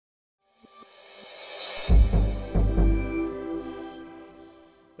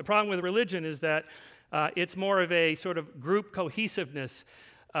The problem with religion is that it's more of a sort of group cohesiveness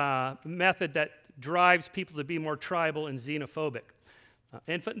method that drives people to be more tribal and xenophobic.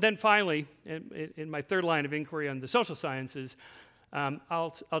 Then finally, in my third line of inquiry on the social sciences,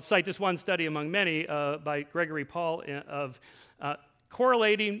 I'll cite just one study among many by Gregory Paul of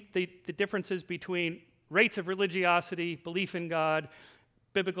correlating the differences between rates of religiosity, belief in God,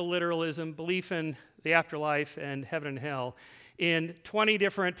 biblical literalism, belief in the afterlife, and heaven and hell in 20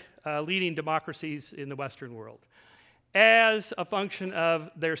 different leading democracies in the Western world as a function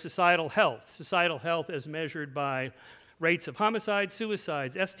of their societal health as measured by rates of homicide,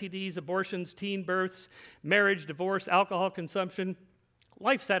 suicides, STDs, abortions, teen births, marriage, divorce, alcohol consumption,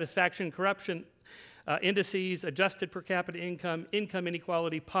 life satisfaction, corruption, indices, adjusted per capita income, income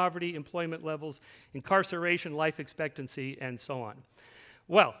inequality, poverty, employment levels, incarceration, life expectancy, and so on.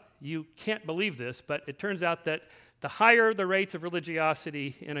 Well, you can't believe this, but it turns out that the higher the rates of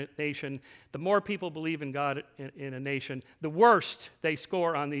religiosity in a nation, the more people believe in God in a nation, the worst they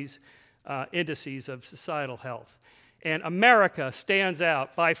score on these indices of societal health. And America stands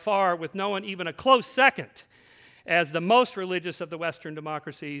out by far with no one even a close second as the most religious of the Western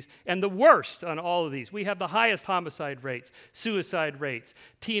democracies and the worst on all of these. We have the highest homicide rates, suicide rates,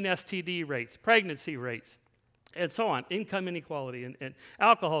 teen STD rates, pregnancy rates, and so on, income inequality and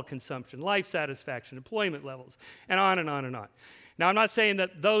alcohol consumption, life satisfaction, employment levels, and on and on and on. Now, I'm not saying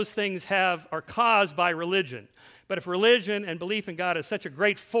that those things are caused by religion, but if religion and belief in God is such a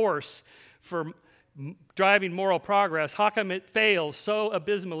great force for driving moral progress, how come it fails so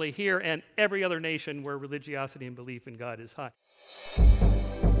abysmally here and every other nation where religiosity and belief in God is high?